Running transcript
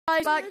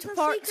back to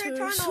part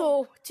 2.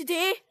 So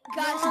today,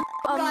 guys,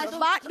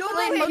 back no,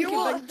 playing Monkey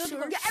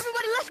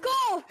everybody, let's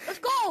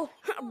go!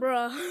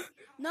 Bruh.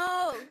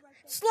 No,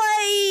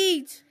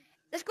 Slide!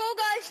 let's go,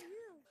 guys.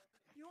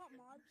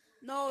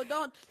 No,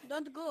 don't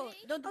go.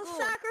 I'll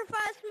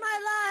sacrifice my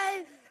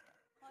life.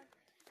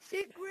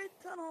 Secret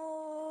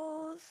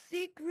tunnel.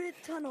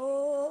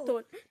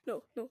 Don't.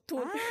 No,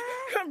 don't.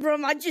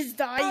 Bro, I just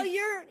died. Oh,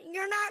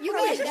 you're not. You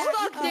guys are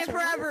stuck there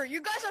forever.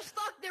 You guys are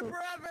stuck there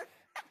forever.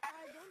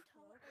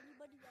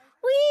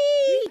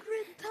 Whee!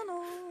 Secret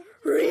tunnel.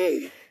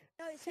 Whee!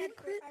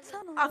 Secret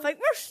tunnel. I think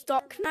we're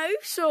stuck now,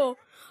 so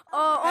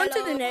on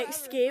to the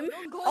next game.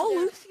 Oh,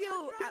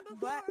 Lucio,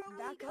 back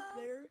up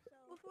there.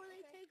 Before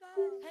they take off.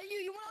 Hey,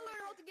 you want to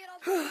learn how to get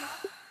off?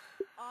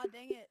 Aw,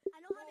 dang it. I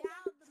know how to.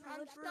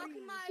 I'm stuck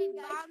in my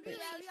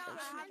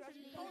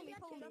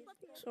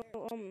So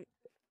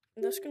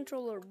this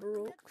controller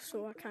broke,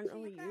 so I can't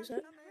really use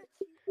it.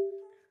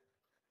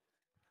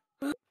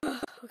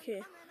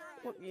 Okay,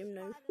 what game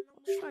now?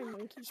 Let's try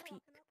Monkey's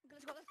Peak.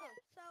 Let's go.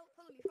 So,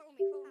 follow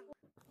me.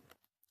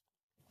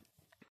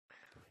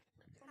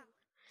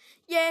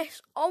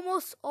 Yes,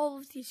 almost all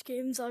of these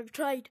games I've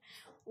tried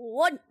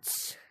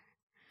once.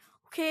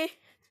 Okay.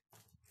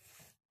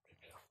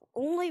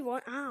 Only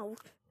one. Ow.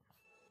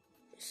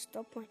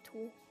 Stub my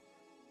toe.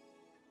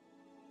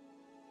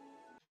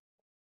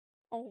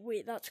 Oh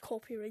wait, that's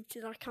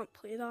copyrighted. I can't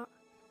play that.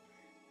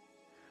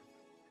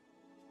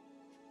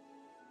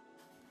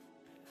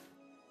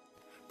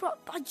 But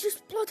I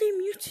just bloody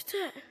muted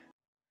it.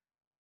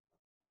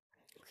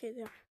 Okay,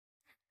 there.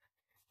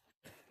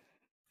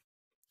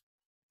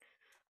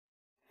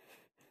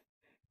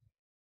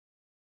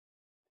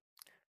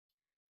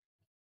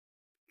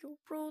 Yo,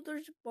 bro,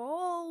 there's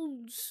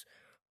balls.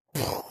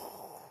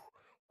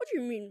 What do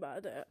you mean by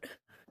that?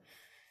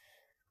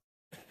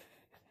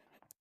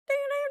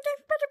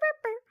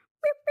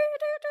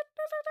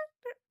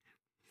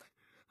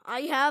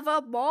 I have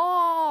a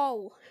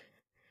ball.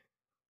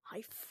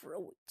 I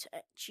throw it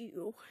at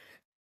you.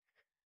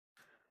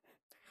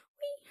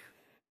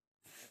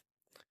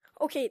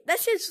 Okay,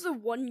 this is the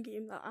one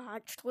game that I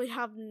actually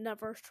have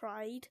never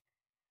tried.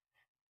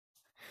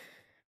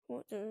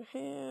 What the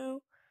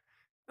hell?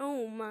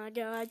 Oh my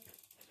god.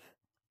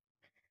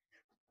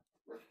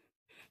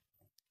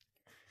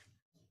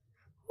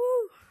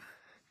 Woo.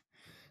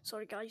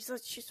 Sorry guys,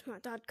 that's just my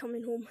dad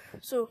coming home.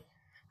 So,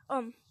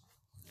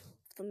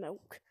 the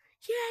milk.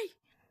 Yay!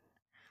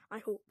 I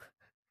hope.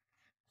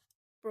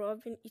 Bro,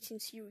 I've been eating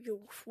cereal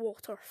with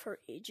water for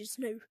ages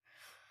now.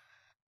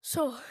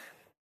 So,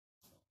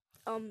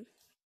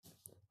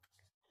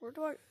 where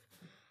do I...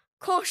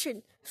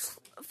 Caution!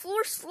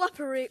 Floor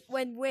slippery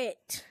when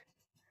wet.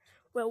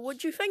 Well, what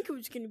do you think it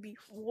was going to be?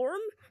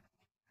 Warm?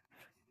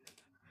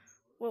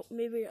 Well,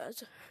 maybe it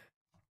is.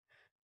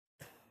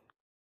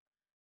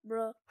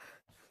 Bruh.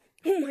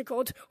 Oh my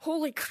god,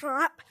 holy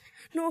crap.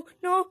 No.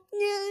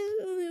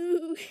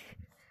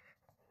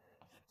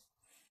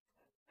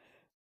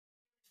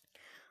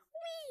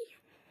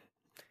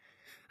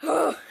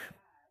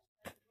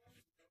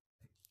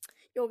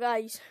 Yo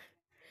guys,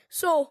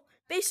 so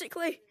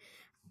basically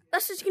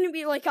this is going to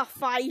be like a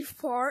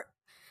 5-part,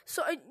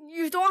 so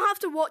you don't have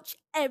to watch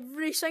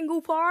every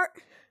single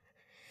part,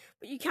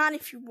 but you can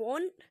if you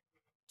want,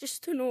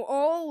 just to know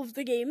all of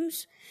the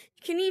games.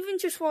 You can even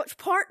just watch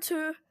part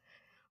 2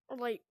 or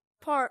like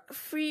part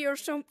 3 or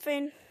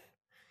something.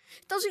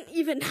 It doesn't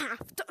even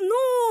have to.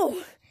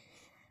 No!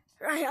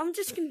 Right, I'm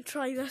just going to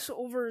try this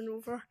over and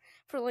over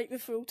for like the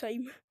full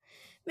time.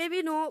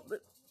 Maybe not, but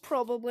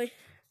probably.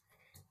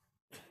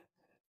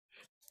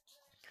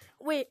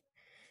 Wait,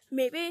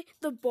 maybe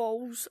the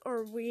balls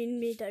are weighing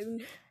me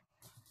down.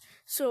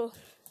 So,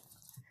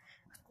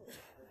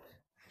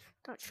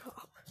 that shut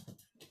up.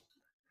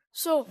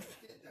 So,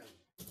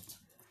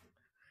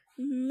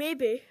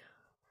 maybe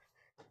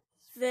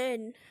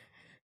then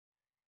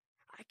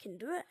I can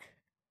do it.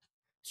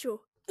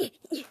 So,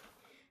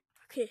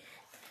 okay.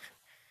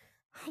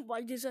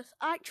 Why does this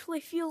actually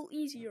feel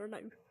easier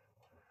now?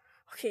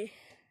 Okay.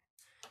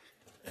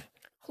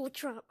 Holy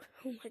crap.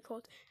 Oh my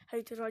god. How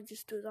did I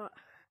just do that?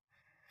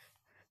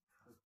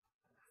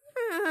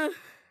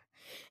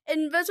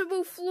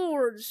 Invisible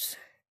floors.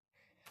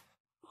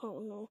 Oh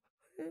no.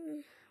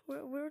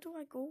 Where do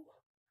I go?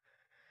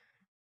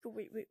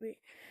 Wait.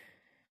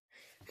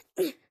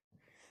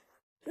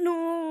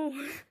 No.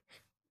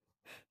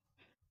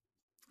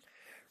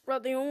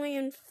 Right, the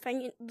only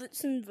thing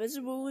that's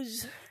invisible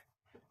is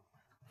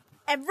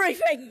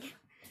everything.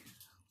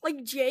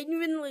 Like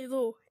genuinely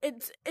though,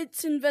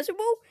 it's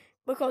invisible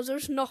because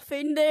there's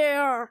nothing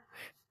there.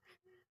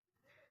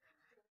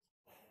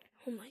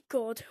 Oh my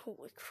god,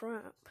 holy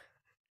crap.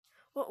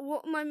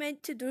 What am I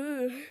meant to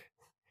do?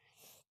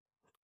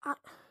 I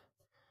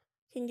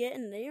can get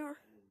in there.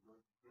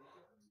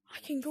 I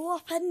can go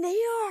up in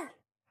there. I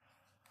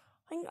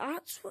think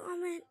that's what I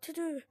meant to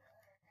do.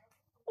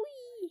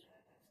 Whee!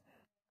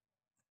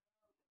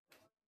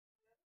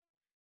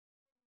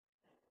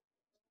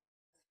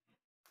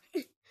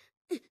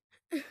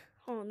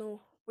 Oh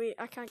no, wait,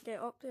 I can't get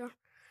up there.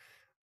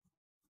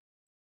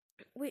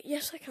 Wait,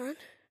 yes I can.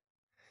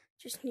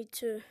 Just need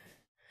to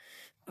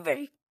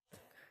very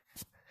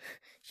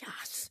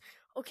yes.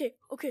 Okay.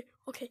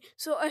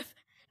 So if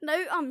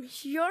now I'm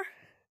here,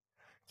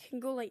 I can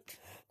go like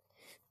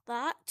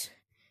that.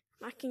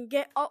 I can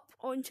get up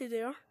onto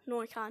there.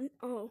 No, I can't.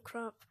 Oh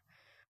crap.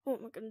 What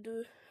am I gonna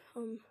do?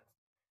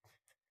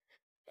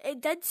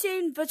 It did say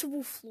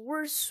invisible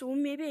floors, so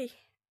maybe.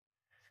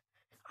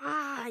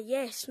 Ah,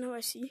 yes, now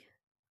I see.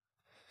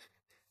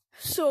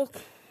 So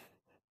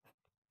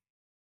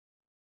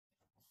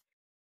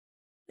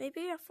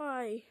maybe if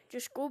I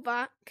just go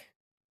back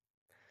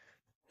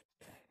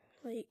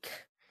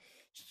like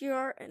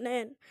here and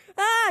then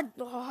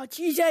oh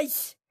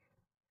Jesus,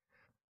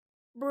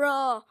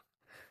 bruh.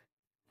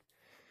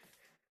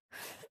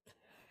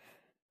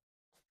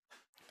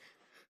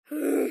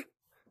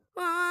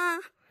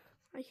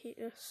 I hate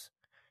this.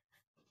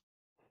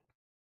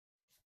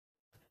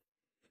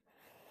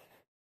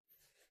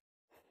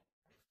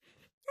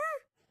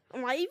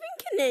 Am I even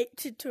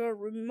connected to a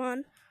room,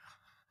 man?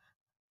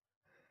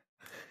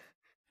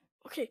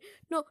 Okay,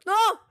 no!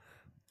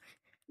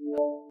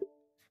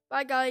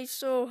 Bye guys,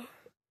 so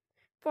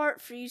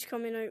part 3 is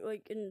coming out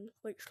like in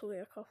literally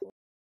a couple